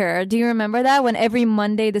winter. Do you remember that? When every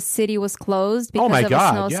Monday the city was closed because of a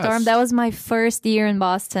snowstorm? Yes. That was my first year in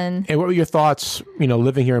Boston. And what were your thoughts,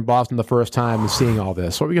 living here in Boston the first time and seeing all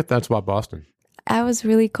this? What were your thoughts about Boston? I was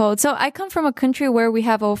really cold. So I come from a country where we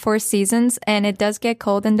have all 4 seasons, and it does get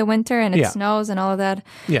cold in the winter, and it snows and all of that.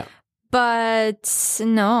 Yeah. But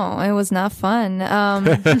no, it was not fun.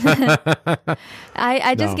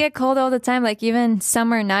 I just get cold all the time. Like even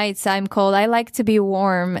summer nights, I'm cold. I like to be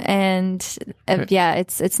warm, and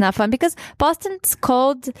it's not fun because Boston's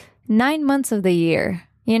cold 9 months of the year.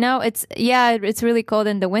 It's really cold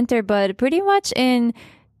in the winter, but pretty much in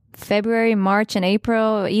February, March, and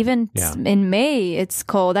April, even in May, it's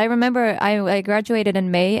cold. I remember I graduated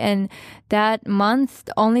in May, and that month,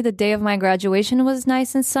 only the day of my graduation was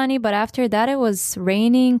nice and sunny, but after that, it was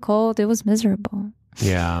raining, cold. It was miserable.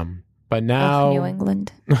 Yeah. But now, New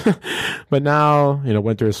England. But now,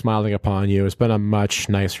 winter is smiling upon you. It's been a much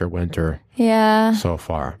nicer winter. Yeah. So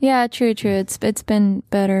far. Yeah, true. It's been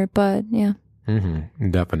better, but yeah.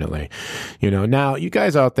 Mm-hmm, definitely. Now you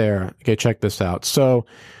guys out there, okay, check this out. So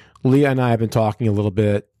Liya and I have been talking a little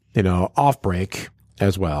bit, off break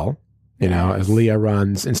as well, as Liya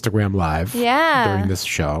runs Instagram Live during this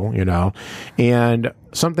show, and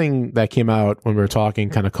something that came out when we were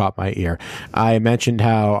talking kind of caught my ear. I mentioned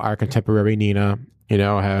how our contemporary Nina,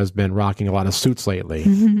 has been rocking a lot of suits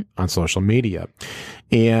lately on social media.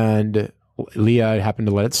 And Liya happened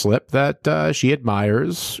to let it slip that she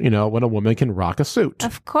admires, when a woman can rock a suit.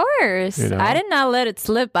 Of course. I did not let it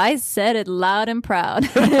slip. I said it loud and proud.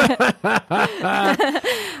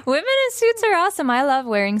 Women in suits are awesome. I love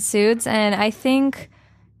wearing suits, and I think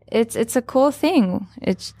it's a cool thing.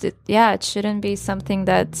 It shouldn't be something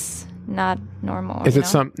that's not normal. Is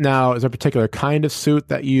it now? Is there a particular kind of suit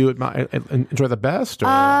that you enjoy the best? Or?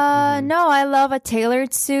 No, I love a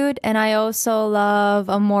tailored suit, and I also love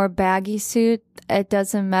a more baggy suit. It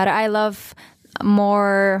doesn't matter. I love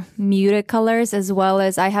more muted colors, as well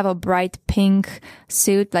as I have a bright pink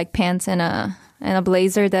suit, like pants and a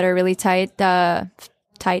blazer that are really tight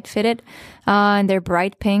fitted, and they're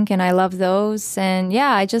bright pink, and I love those. And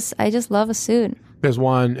yeah, I just love a suit. There's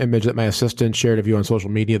one image that my assistant shared of you on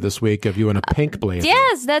social media this week of you in a pink blazer.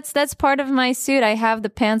 Yes, that's part of my suit. I have the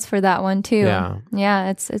pants for that one too.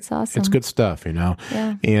 Yeah, it's awesome. It's good stuff,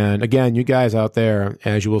 Yeah. And again, you guys out there,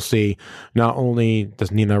 as you will see, not only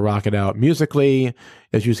does Nina rock it out musically,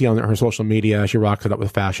 as you see on her social media, she rocks it up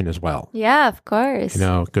with fashion as well. Yeah, of course.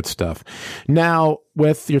 Good stuff. Now,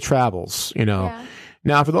 with your travels,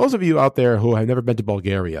 now for those of you out there who have never been to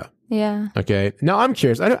Bulgaria. Yeah. Okay. Now I'm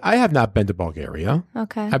curious. I have not been to Bulgaria.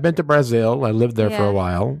 Okay. I've been to Brazil. I lived there for a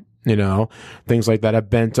while. Things like that. I've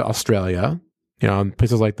been to Australia.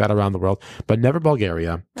 Places like that around the world, but never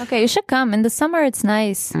Bulgaria. Okay, you should come in the summer. It's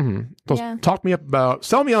nice. Mm-hmm. So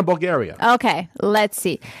sell me on Bulgaria. Okay, let's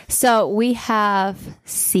see. So we have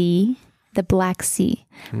the Black Sea.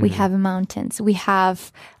 We have mountains. We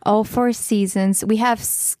have all 4 seasons. We have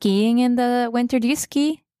skiing in the winter. Do you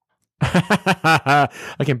ski? I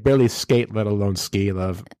can barely skate, let alone ski,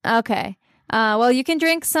 love. Okay. Well, you can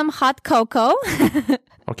drink some hot cocoa.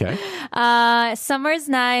 Okay. Summer's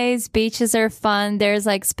nice. Beaches are fun. There's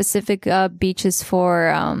like specific beaches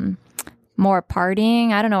for more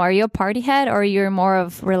partying. I don't know. Are you a party head, or you're more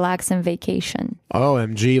of relax and vacation?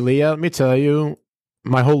 OMG, Liya, let me tell you,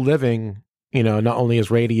 my whole living, not only is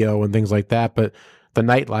radio and things like that, but the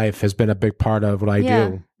nightlife has been a big part of what I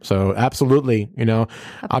do. So absolutely, a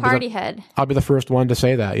party head. I'll be the first one to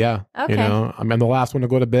say that. Yeah. Okay. I'm the last one to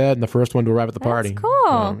go to bed and the first one to arrive at the party. That's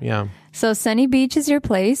cool. Yeah. So Sunny Beach is your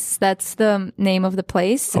place. That's the name of the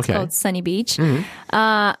place. It's called Sunny Beach. Mm-hmm.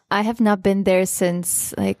 I have not been there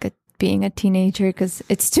since being a teenager because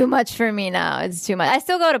it's too much for me now. It's too much. I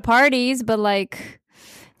still go to parties, but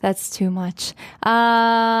That's too much.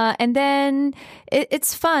 And then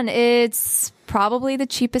it's fun. It's probably the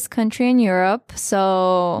cheapest country in Europe.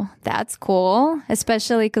 So that's cool,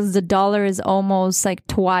 especially because the dollar is almost like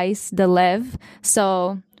twice the lev.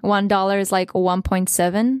 So $1 is like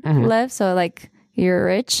 1.7 lev. So like you're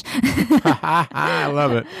rich. I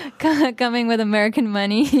love it. Coming with American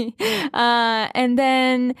money. And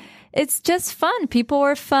then it's just fun. People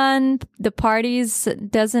were fun. The parties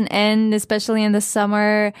doesn't end, especially in the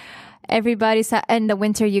summer. Everybody's in the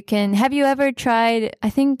winter. Have you ever tried, I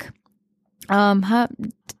think, how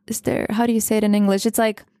do you say it in English? It's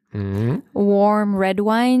like warm red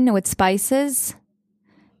wine with spices.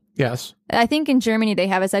 Yes. I think in Germany they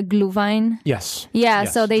have it's like Glühwein. Yes. Yeah,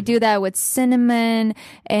 yes. So they do that with cinnamon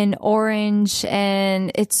and orange,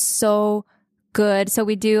 and it's so good. So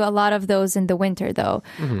we do a lot of those in the winter, though.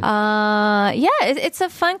 It's a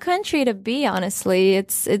fun country to be. Honestly,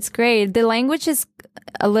 it's great. The language is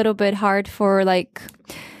a little bit hard for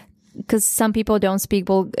because some people don't speak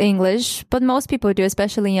English, but most people do,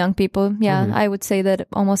 especially young people. Yeah, I would say that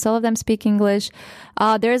almost all of them speak English.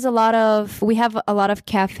 We have a lot of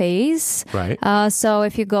cafes. Right. So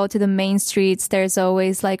if you go to the main streets, there's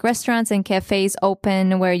always like restaurants and cafes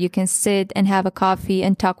open where you can sit and have a coffee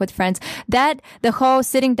and talk with friends. The whole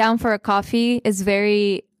sitting down for a coffee is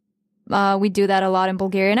very, we do that a lot in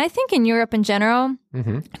Bulgaria. And I think in Europe in general,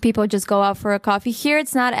 people just go out for a coffee. Here,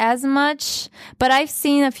 it's not as much, but I've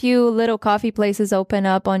seen a few little coffee places open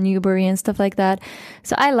up on Newbury and stuff like that.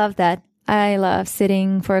 So I love that. I love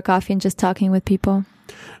sitting for a coffee and just talking with people.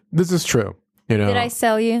 This is true. Did I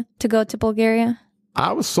sell you to go to Bulgaria?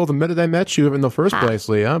 I was sold the minute I met you in the first place,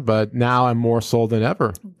 Liya, but now I'm more sold than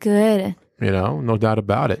ever. Good. No doubt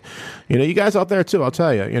about it. You guys out there too, I'll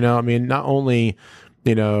tell you, I mean, not only,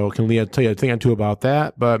 can Liya tell you a thing or two about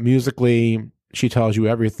that, but musically, she tells you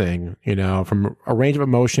everything, from a range of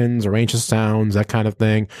emotions, a range of sounds, that kind of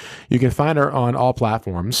thing. You can find her on all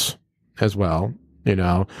platforms as well.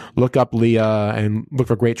 Look up Liya and look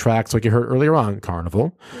for great tracks like you heard earlier on,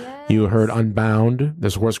 Carnival. Yes. You heard Unbound.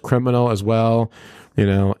 There's Worst Criminal as well,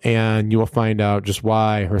 and you will find out just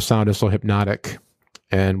why her sound is so hypnotic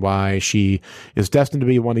and why she is destined to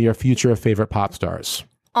be one of your future favorite pop stars.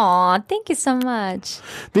 Aw, thank you so much.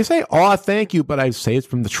 They say, aw, thank you, but I say it's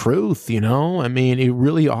from the truth, I mean, you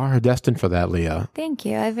really are destined for that, Liya. Thank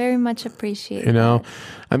you. I very much appreciate it.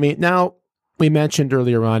 I mean, now, we mentioned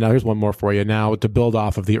earlier on, now here's one more for you now, to build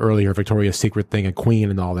off of the earlier Victoria's Secret thing and Queen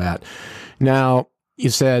and all that. Now, you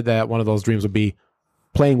said that one of those dreams would be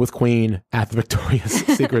playing with Queen at the Victoria's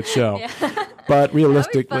Secret show. Yeah. But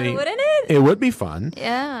realistically, that would be fun, wouldn't it? It would be fun.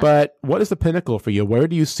 Yeah. But what is the pinnacle for you? Where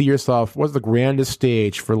do you see yourself? What's the grandest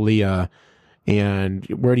stage for Liya? And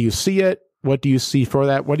where do you see it? What do you see for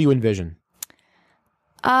that? What do you envision?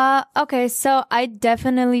 Okay, so I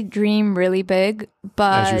definitely dream really big,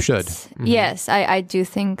 but as you should. Yes, I do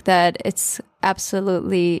think that it's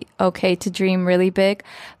absolutely okay to dream really big,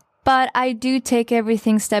 but I do take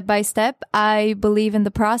everything step by step. I believe in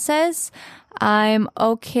the process. I'm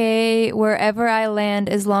okay wherever I land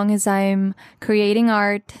as long as I'm creating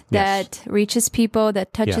art that reaches people,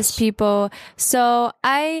 that touches people. So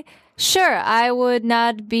I would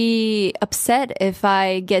not be upset if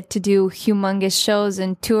I get to do humongous shows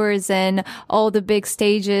and tours and all the big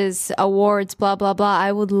stages, awards, blah, blah, blah.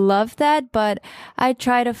 I would love that, but I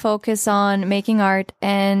try to focus on making art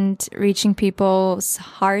and reaching people's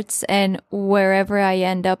hearts, and wherever I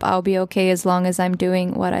end up, I'll be okay as long as I'm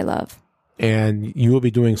doing what I love. And you will be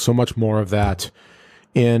doing so much more of that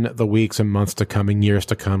in the weeks and months to come and years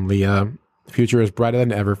to come, Liya. The future is brighter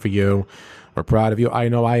than ever for you. We're proud of you. I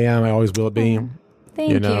know I am. I always will be.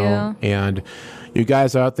 Thank you. And you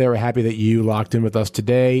guys out there are happy that you locked in with us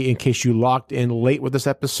today. In case you locked in late with this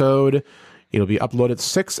episode, it'll be uploaded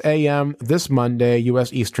 6 a.m. this Monday,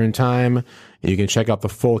 U.S. Eastern Time. And you can check out the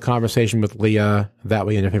full conversation with Liya that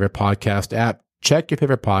way in your favorite podcast app. Check your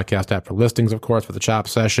favorite podcast app for listings, of course, for the Chop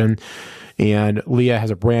Session. And Liya has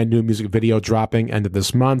a brand new music video dropping end of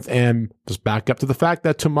this month. And just back up to the fact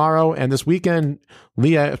that tomorrow and this weekend,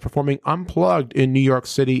 Liya is performing Unplugged in New York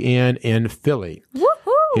City and in Philly.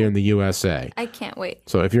 Woohoo! Here in the USA. I can't wait.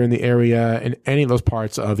 So if you're in the area, in any of those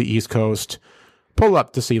parts of the East Coast, pull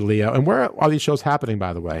up to see Liya. And where are these shows happening,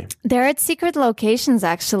 by the way? They're at secret locations,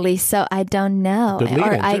 actually, so I don't know. Good lead-in,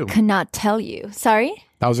 or I too. cannot tell you. Sorry?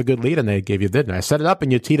 That was a good lead, and they gave you, didn't I? Set it up,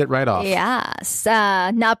 and you teed it right off. Yes,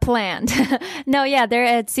 not planned. No, yeah, they're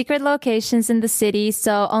at secret locations in the city,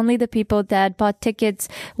 so only the people that bought tickets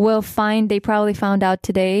will find. They probably found out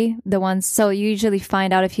today, the ones. So you usually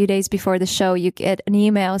find out a few days before the show. You get an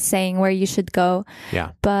email saying where you should go.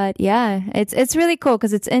 Yeah. But yeah, it's really cool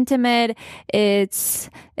because it's intimate.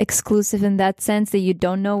 It's exclusive in that sense that you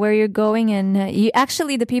don't know where you're going, and you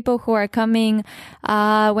actually the people who are coming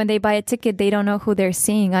when they buy a ticket, they don't know who they're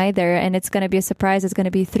seeing either, and it's going to be a surprise. It's going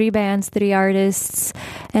to be 3 bands, 3 artists,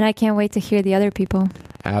 and I can't wait to hear the other people.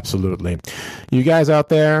 Absolutely. You guys out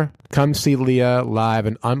there, come see Liya live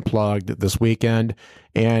and unplugged this weekend.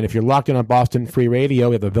 And if you're locked in on Boston Free Radio,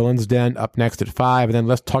 we have the Villains Den up next at 5, and then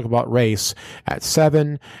Let's Talk About Race at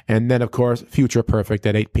 7, and then, of course, Future Perfect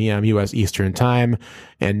at 8 p.m. U.S. Eastern Time.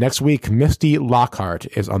 And next week, Misty Lockhart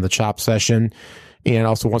is on the Chop Session. And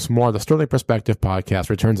also, once more, the Sterling Perspective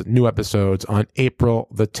podcast returns with new episodes on April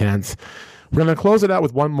the 10th. We're going to close it out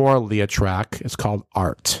with one more Liya track. It's called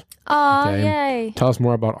Art. Oh, yay. Tell us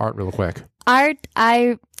more about Art real quick. Art,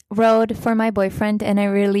 I wrote for my boyfriend, and I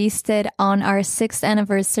released it on our 6th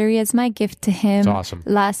anniversary as my gift to him. It's awesome.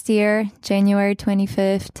 Last year, January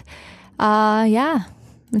 25th. Yeah,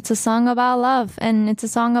 it's a song about love, and it's a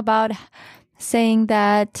song about saying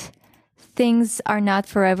that things are not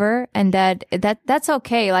forever, and that's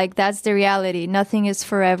okay. Like, that's the reality. Nothing is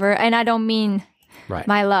forever. And I don't mean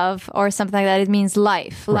my love or something like that. It means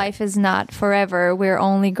life. Right. Life is not forever. We're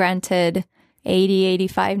only granted 80,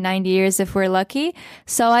 85, 90 years if we're lucky.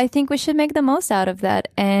 So I think we should make the most out of that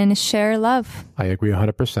and share love. I agree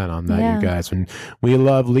 100% on that, you guys. And we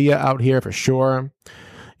love Liya out here for sure.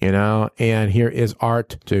 You know, and here is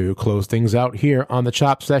Art to close things out here on the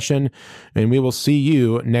Chop Session. And we will see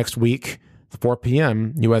you next week, 4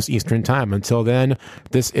 p.m. U.S. Eastern Time. Until then,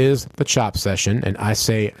 this is the Chop Session, and I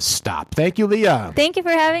say stop. Thank you, Liya. Thank you for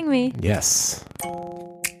having me. Yes.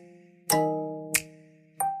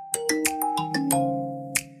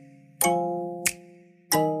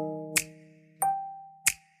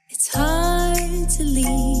 It's hard to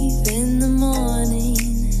leave in the morning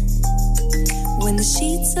when the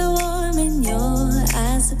sheets are warm and your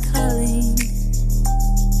eyes are calling.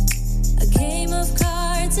 A game of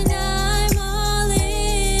cards and I'm all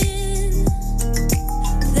in.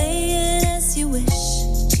 Play it as you wish,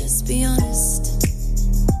 just be honest.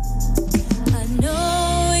 I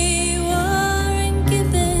know you aren't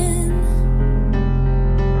given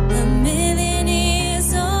a million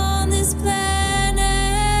years on this planet,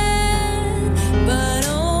 but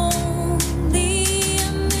only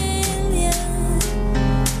a million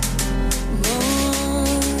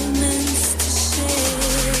moments to share.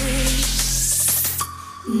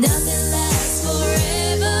 Nothing lasts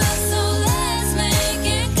forever, so let's make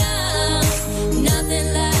it count. Nothing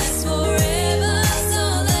lasts forever, so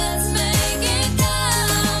let's make it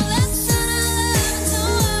count. Let's turn our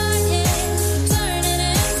love into art, yeah. Turn it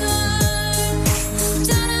into art.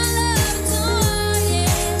 Turn our love into art,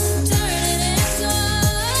 yeah. Turn it into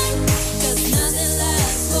art. 'Cause nothing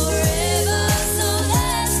lasts forever, so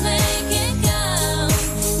let's make it count.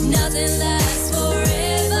 Nothing lasts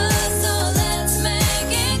forever, so let's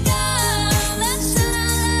make it count. Let's turn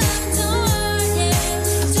our love into art, yeah.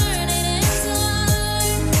 Turn it into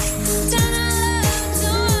art. Turn our love into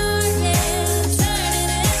art, yeah. Turn it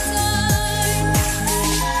into art.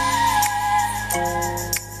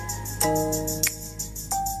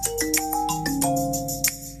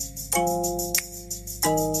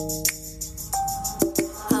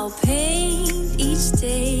 I'll paint each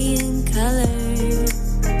day in color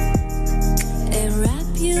and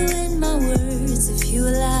wrap you in my words if you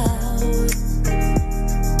allow.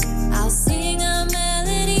 I'll sing a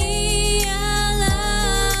melody out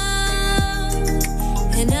loud,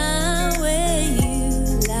 and I'll wear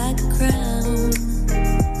you like a crown.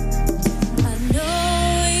 I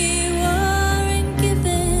know you aren't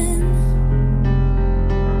given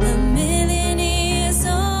a million years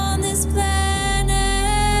on this planet,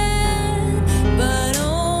 but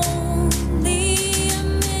only a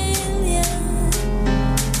million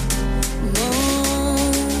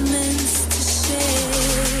moments to share.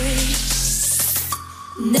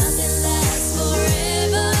 Nothing lasts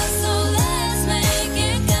forever, so let's make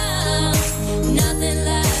it count. Nothing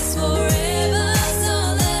lasts forever, so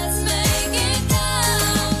let's make it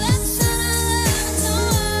count. Let's turn our love into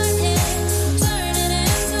art, yeah. Turn it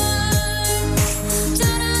into art.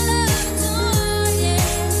 Turn our love into art, yeah.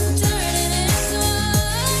 Turn it into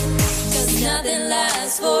art. 'Cause nothing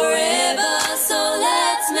lasts forever, so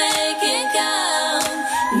let's make it count.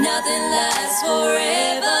 Nothing lasts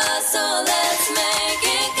forever,